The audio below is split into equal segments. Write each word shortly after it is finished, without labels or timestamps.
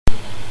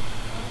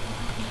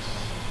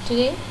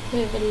Today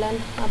we will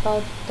learn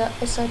about the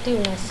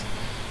assertiveness,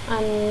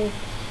 and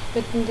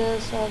within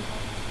this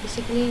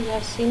basically we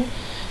have seen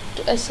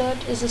to assert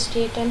is to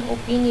state an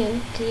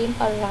opinion, claim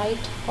a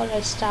right, or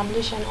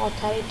establish an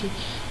authority.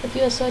 If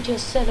you assert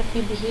yourself,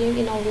 you behave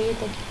in a way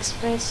that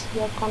express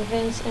your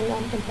confidence in the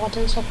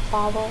importance of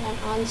power and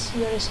earns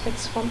your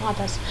respects from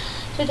others.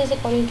 So it is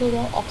according to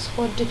the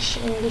Oxford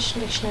English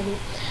Dictionary.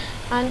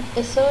 And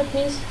assert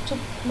means to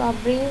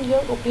bring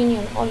your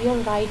opinion or your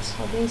rights,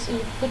 or means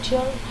you put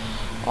your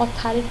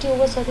authority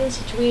over certain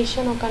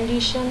situation or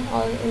condition,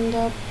 or in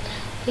the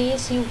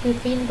place you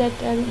feel that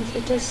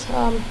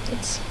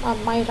it's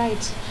my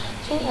rights.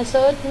 So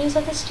assert means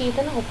that the state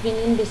an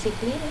opinion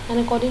basically, and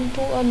according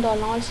to a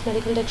Donald's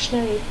medical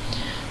dictionary,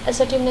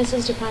 assertiveness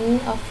is defining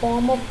a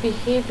form of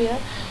behavior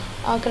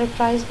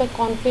characterized by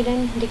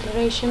confident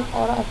declaration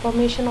or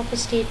affirmation of a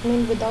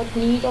statement without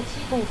need of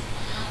proof.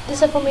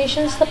 This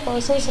affirmations the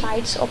person's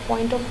rights or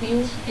point of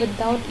view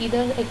without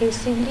either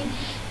aggressively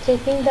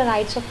threatening the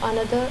rights of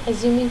another,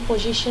 assuming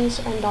positions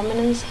and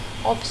dominance,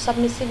 of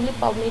submissively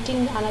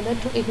permitting another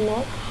to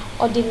ignore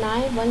or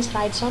deny one's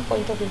rights or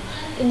point of view.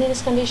 In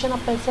this condition, a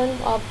person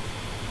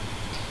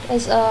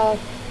is a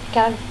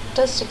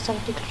characteristics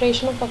of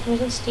declaration of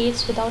affirmation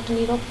states without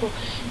need of proof.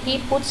 He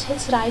puts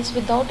his rights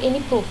without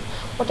any proof.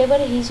 Whatever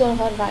his or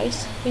her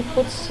rights, he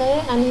puts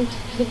and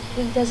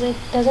it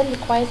doesn't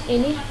require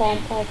any form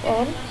of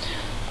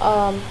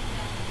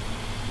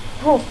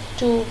proof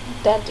to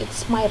that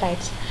it's my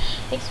rights.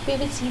 Next, we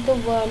will see the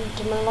word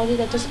terminology,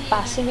 that is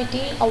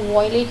passivity, or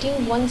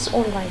violating one's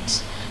own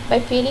rights by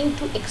failing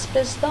to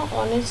express the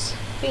honest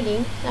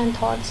feeling and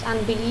thoughts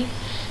and belief,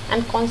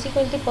 and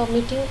consequently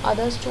permitting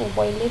others to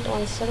violate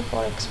oneself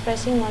or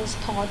expressing one's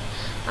thought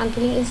and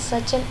feeling in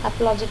such an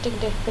apologetic,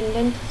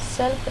 dependent,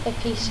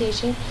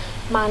 self-efficaciating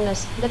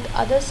manners that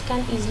others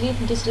can easily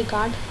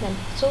disregard them.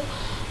 So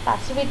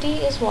passivity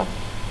is what?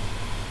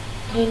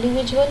 The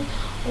individual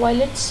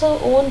violates his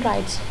own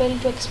rights, fail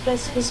to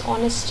express his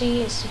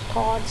honesty, his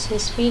thoughts,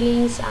 his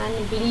feelings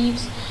and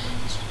beliefs.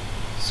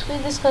 So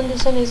this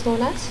condition is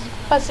known as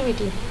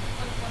passivity.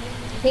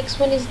 Next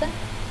one is the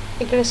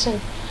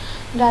aggression,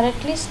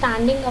 directly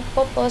standing up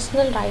for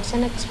personal rights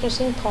and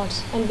expressing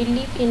thoughts and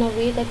belief in a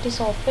way that is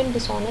often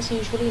dishonest,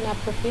 usually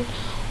inappropriate,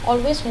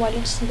 always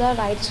violates the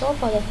rights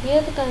of others.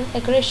 Here the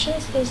aggression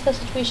is the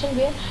situation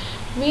where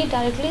we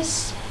directly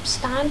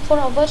stand for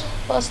our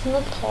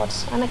personal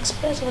thoughts and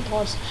express our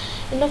thoughts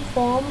in the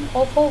form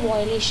of a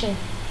violation.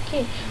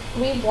 Okay,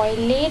 we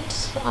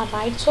violate our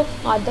rights of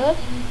other,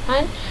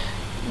 and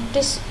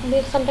this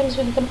sometimes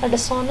we become a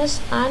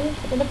dishonest, and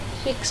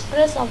we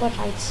express our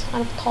rights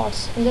and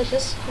thoughts in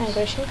this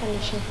aggression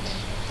condition.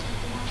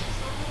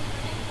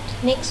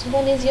 Next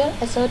one is your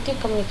assertive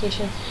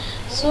communication.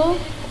 So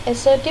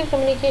assertive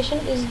communication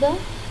is the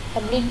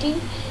ability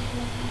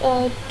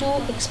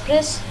to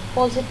express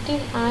positive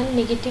and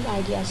negative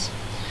ideas,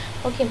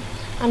 okay,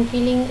 and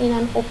feeling in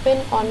an open,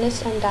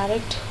 honest and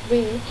direct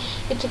way.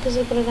 It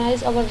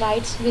recognizes our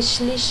rights,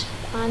 wishes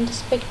and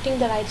respecting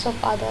the rights of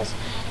others.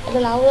 It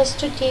allows us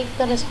to take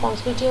the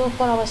responsibility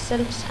for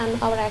ourselves and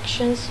our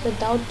actions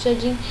without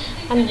judging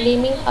and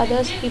blaming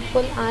others,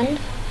 people, and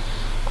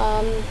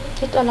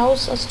it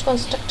allows us to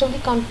constructively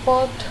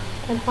comfort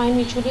and find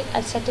mutually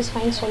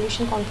satisfying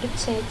solution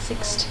conflicts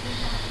exist.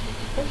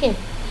 Okay,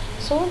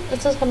 so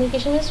this is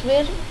communication means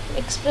we're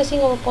expressing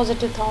our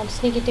positive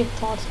thoughts, negative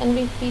thoughts, and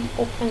we feel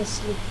openly.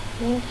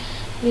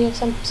 We have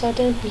some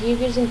certain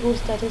behaviors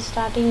includes that is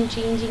starting,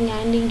 changing,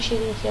 ending,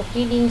 sharing your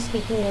feelings,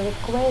 making a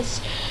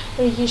request,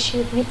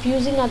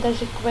 refusing other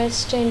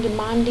requests, and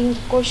demanding,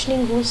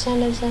 questioning rules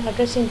and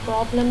addressing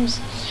problems,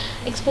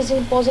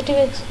 expressing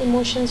positive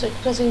emotions,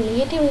 expressing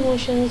negative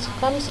emotions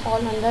comes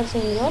all under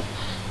in your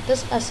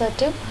this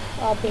assertive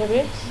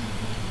behavior.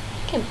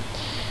 Okay.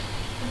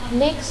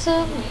 Next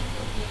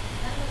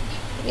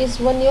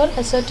is when your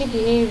assertive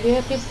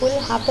behavior, people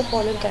have the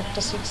following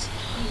characteristics.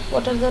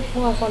 What are the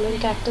following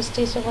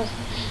characteristics of us?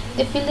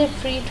 They feel they're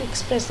free to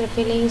express their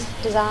feelings,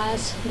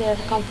 desires, they are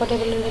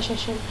comfortable in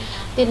relationship,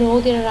 they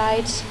know their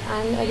rights,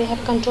 and they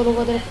have control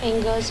over their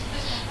angers.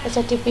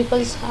 Assertive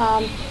people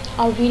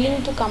are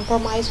willing to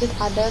compromise with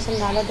others, and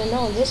rather than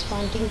always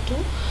wanting to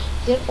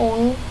their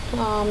own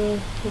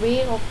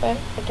way of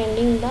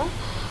attending the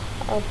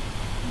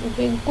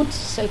good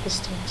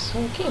self-esteem.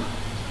 Okay.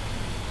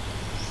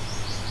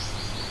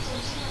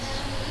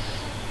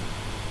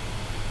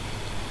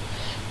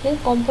 Then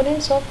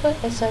components of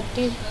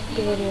assertive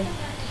behavior.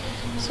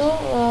 So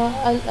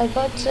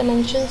Albert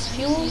mentions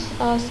few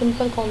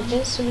simple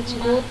components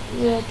which go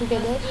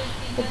together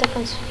with the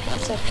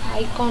concept of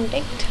eye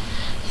contact.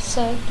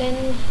 So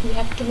then we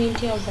have to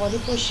maintain our body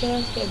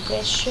posture. Your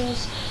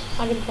gestures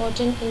are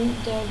important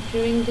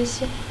during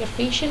this. Your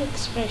facial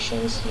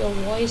expressions, your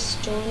voice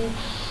tone,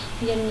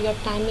 then your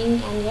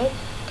timing and your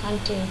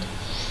content.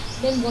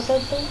 Then what are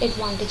the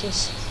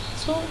advantages?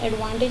 So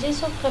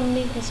advantages of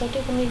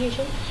assertive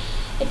communication: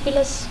 it feels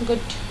us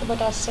good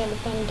about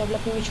ourselves and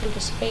developing mutual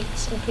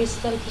respect, increase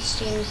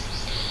self-esteem,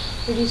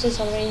 reduces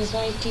our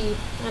anxiety,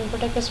 and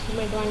protect us from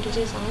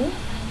advantages and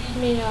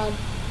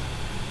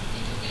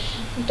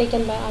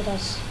taken by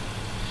others.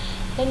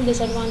 Then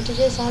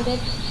disadvantages are that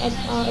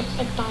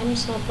at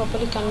times not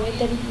properly conveyed,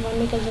 then one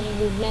may consider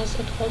rudeness.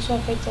 It also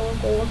affects our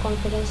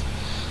overconfidence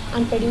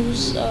and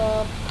produce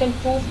can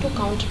prove to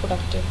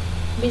counterproductive.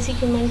 Basic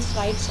human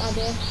rights are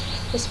there: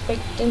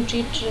 respect and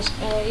treat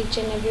each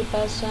and every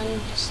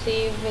person.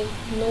 Say with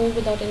no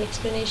without any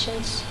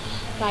explanations.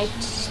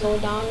 Right, slow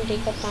down,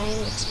 take a time,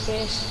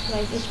 express.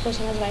 Right, each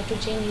person has right to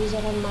change his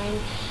or her mind.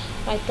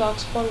 Right to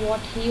ask for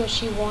what he or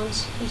she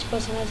wants. Each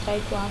person has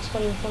right to ask for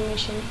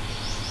information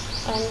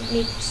and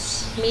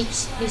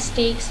makes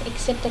mistakes,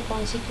 accept the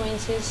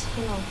consequences,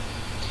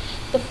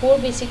 the four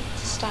basic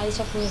styles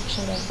of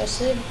communication are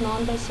passive,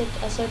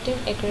 non-passive,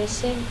 assertive,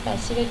 aggressive,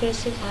 passive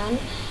aggressive, and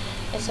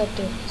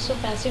assertive. So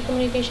passive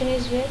communication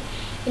is where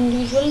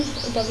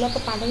individuals develop a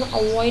pattern of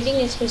avoiding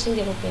expressing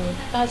their opinion.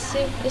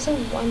 Passive is a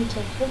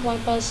one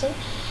person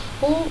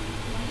who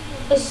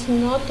is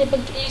not able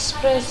to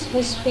express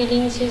his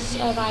feelings, his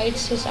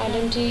rights, his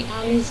identity,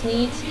 and his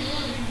needs,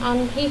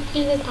 and he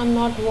feels that I'm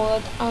not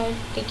worth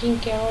taking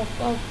care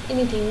of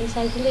anything. Means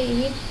actually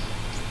he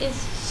is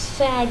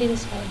sad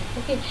inside.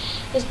 Okay,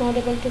 is not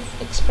able to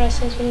express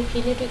his feeling,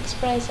 failure to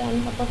express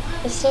and about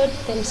assert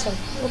themselves.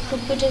 Or to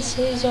put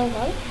his or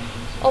her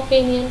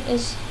opinion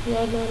is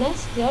known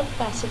as your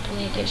passive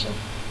communication.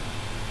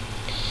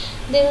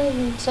 There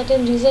are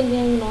certain reasons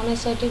behind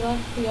non-assertive or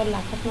your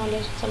lack of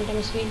knowledge.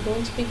 Sometimes we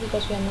don't speak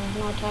because we are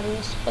not having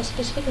a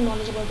specific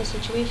knowledge about the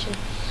situation.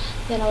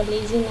 Then our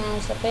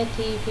laziness,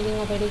 apathy, feeling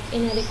of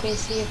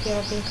inadequacy, fear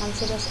of being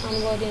considered as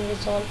unworthy and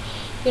resolve,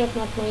 fear of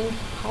not knowing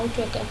how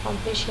to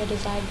accomplish your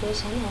desired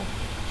goals and all.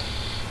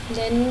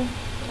 Then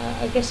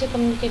aggressive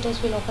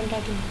communicators will often try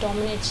to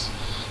dominate.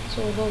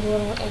 So those who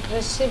are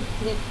aggressive,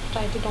 they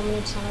try to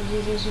dominate someone,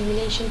 use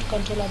humiliation to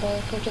control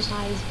others,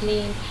 criticize,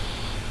 blame,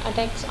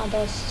 attacks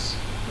others,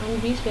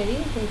 and be very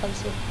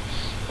impulsive,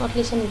 not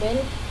listen well,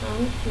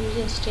 and use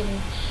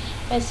instilling.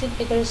 Passive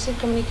aggressive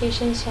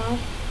communications are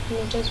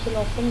neuters will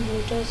often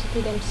neuters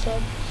to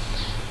themselves.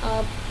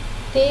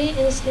 They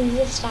is in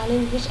the style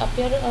in which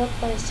appear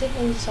passive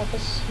on the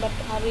surface but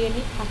are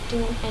really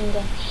acting on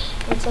anger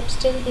and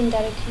subtle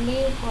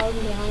indirectly or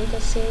behind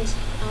the scenes,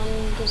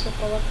 and this is a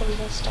powerful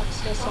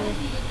stuff lesson.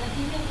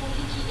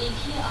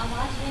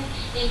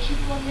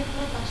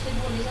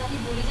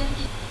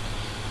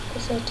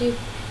 Assertive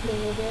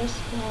behaviors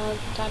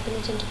type in a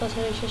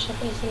interpersonal relationship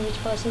is in which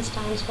person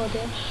stands for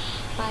their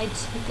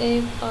rights. They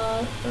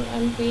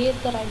and where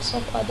the rights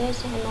of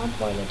others are not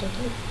violated.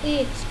 If they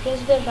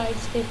express their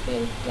rights, they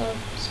feel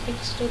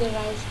speaks to their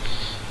rights,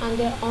 and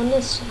they're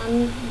honest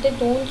and they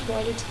don't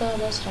violate the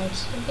others'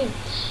 rights. Okay,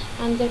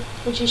 and their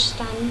position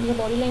stand, the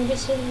body language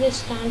says they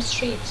stand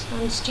straight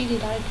and steady,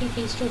 directly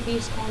face to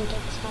face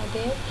contacts are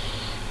there.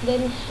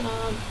 Then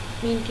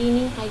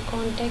maintaining eye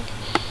contact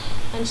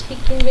and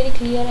speaking very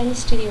clear and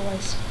steady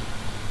voice.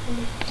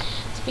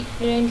 Speak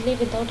fluently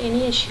without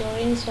any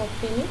assurance of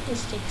any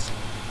mistakes.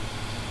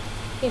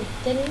 Okay.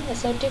 Then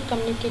assertive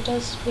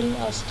communicators will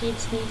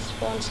state needs,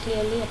 wants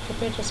clearly,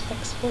 appropriate,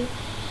 respectful,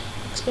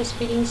 express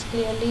feelings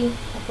clearly,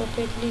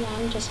 appropriately,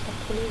 and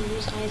respectfully.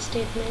 Use I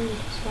statement,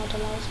 it's not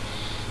allowed.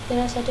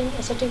 There are certain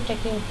assertive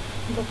techniques: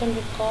 broken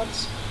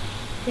records,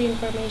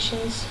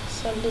 pre-informations,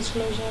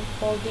 self-disclosure,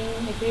 fogging,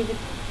 agree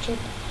with truth,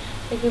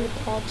 agree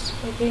with odds,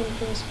 agree in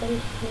principle,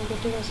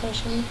 negative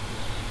assertion,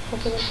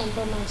 okay with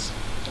compromise.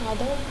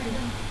 Other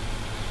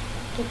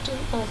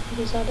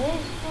these are the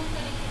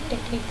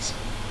techniques.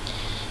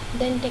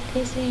 Then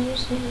techniques we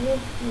use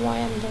why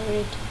I'm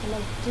worried.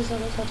 These are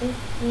the certain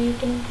you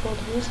can go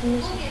through this, and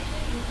you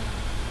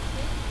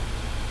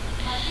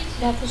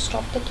have to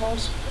stop the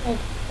thoughts of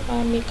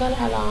make an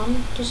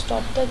alarm to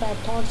stop the bad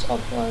thoughts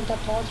of the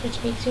thoughts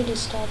which makes you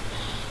disturb,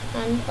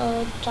 and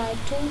try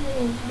to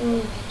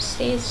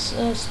say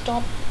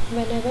stop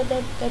whenever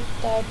that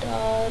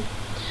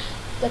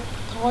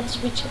thoughts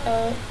which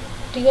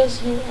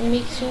triggers you and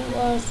makes you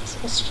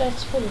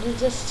stressful. You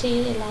just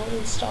say aloud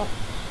and stop.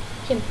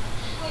 Okay.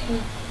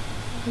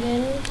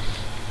 Then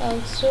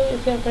so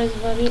if you are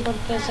worried about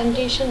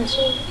presentation,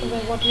 so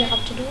what you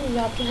have to do, you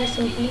have to just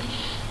simply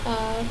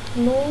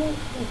know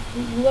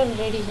you are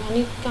ready and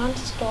you can't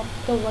stop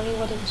the worry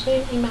about it. So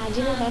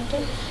imagine that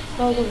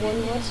now the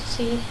one was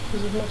say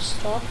you must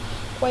stop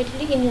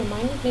quietly in your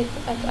mind. If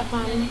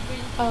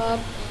I'm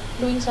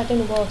doing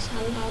certain works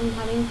and I'm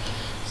having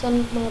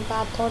some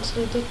bad thoughts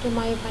related to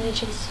my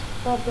financial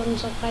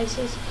problems or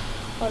crisis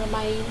or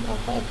my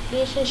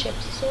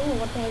relationships, so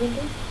what I will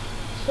do,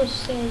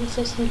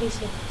 so simply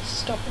say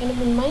stop in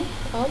my mind.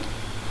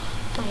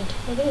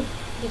 Okay,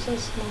 this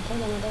is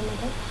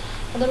another.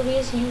 Other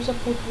ways use a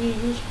put. We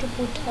used to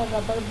put a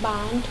rubber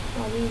band.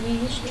 We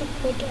used to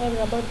put a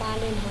rubber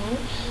band in hand,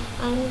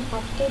 and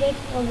after that,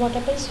 what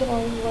happens?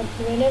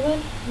 Whenever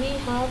we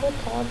have a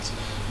thoughts,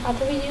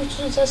 after we used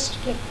to just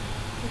click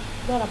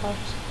the rubber.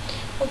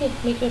 Okay,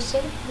 make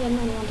yourself then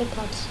unwanted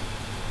thoughts.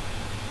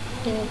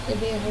 And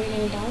if you are having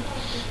any doubt,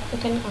 you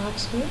can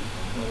ask me.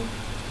 And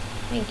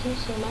thank you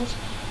so much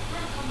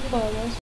for this.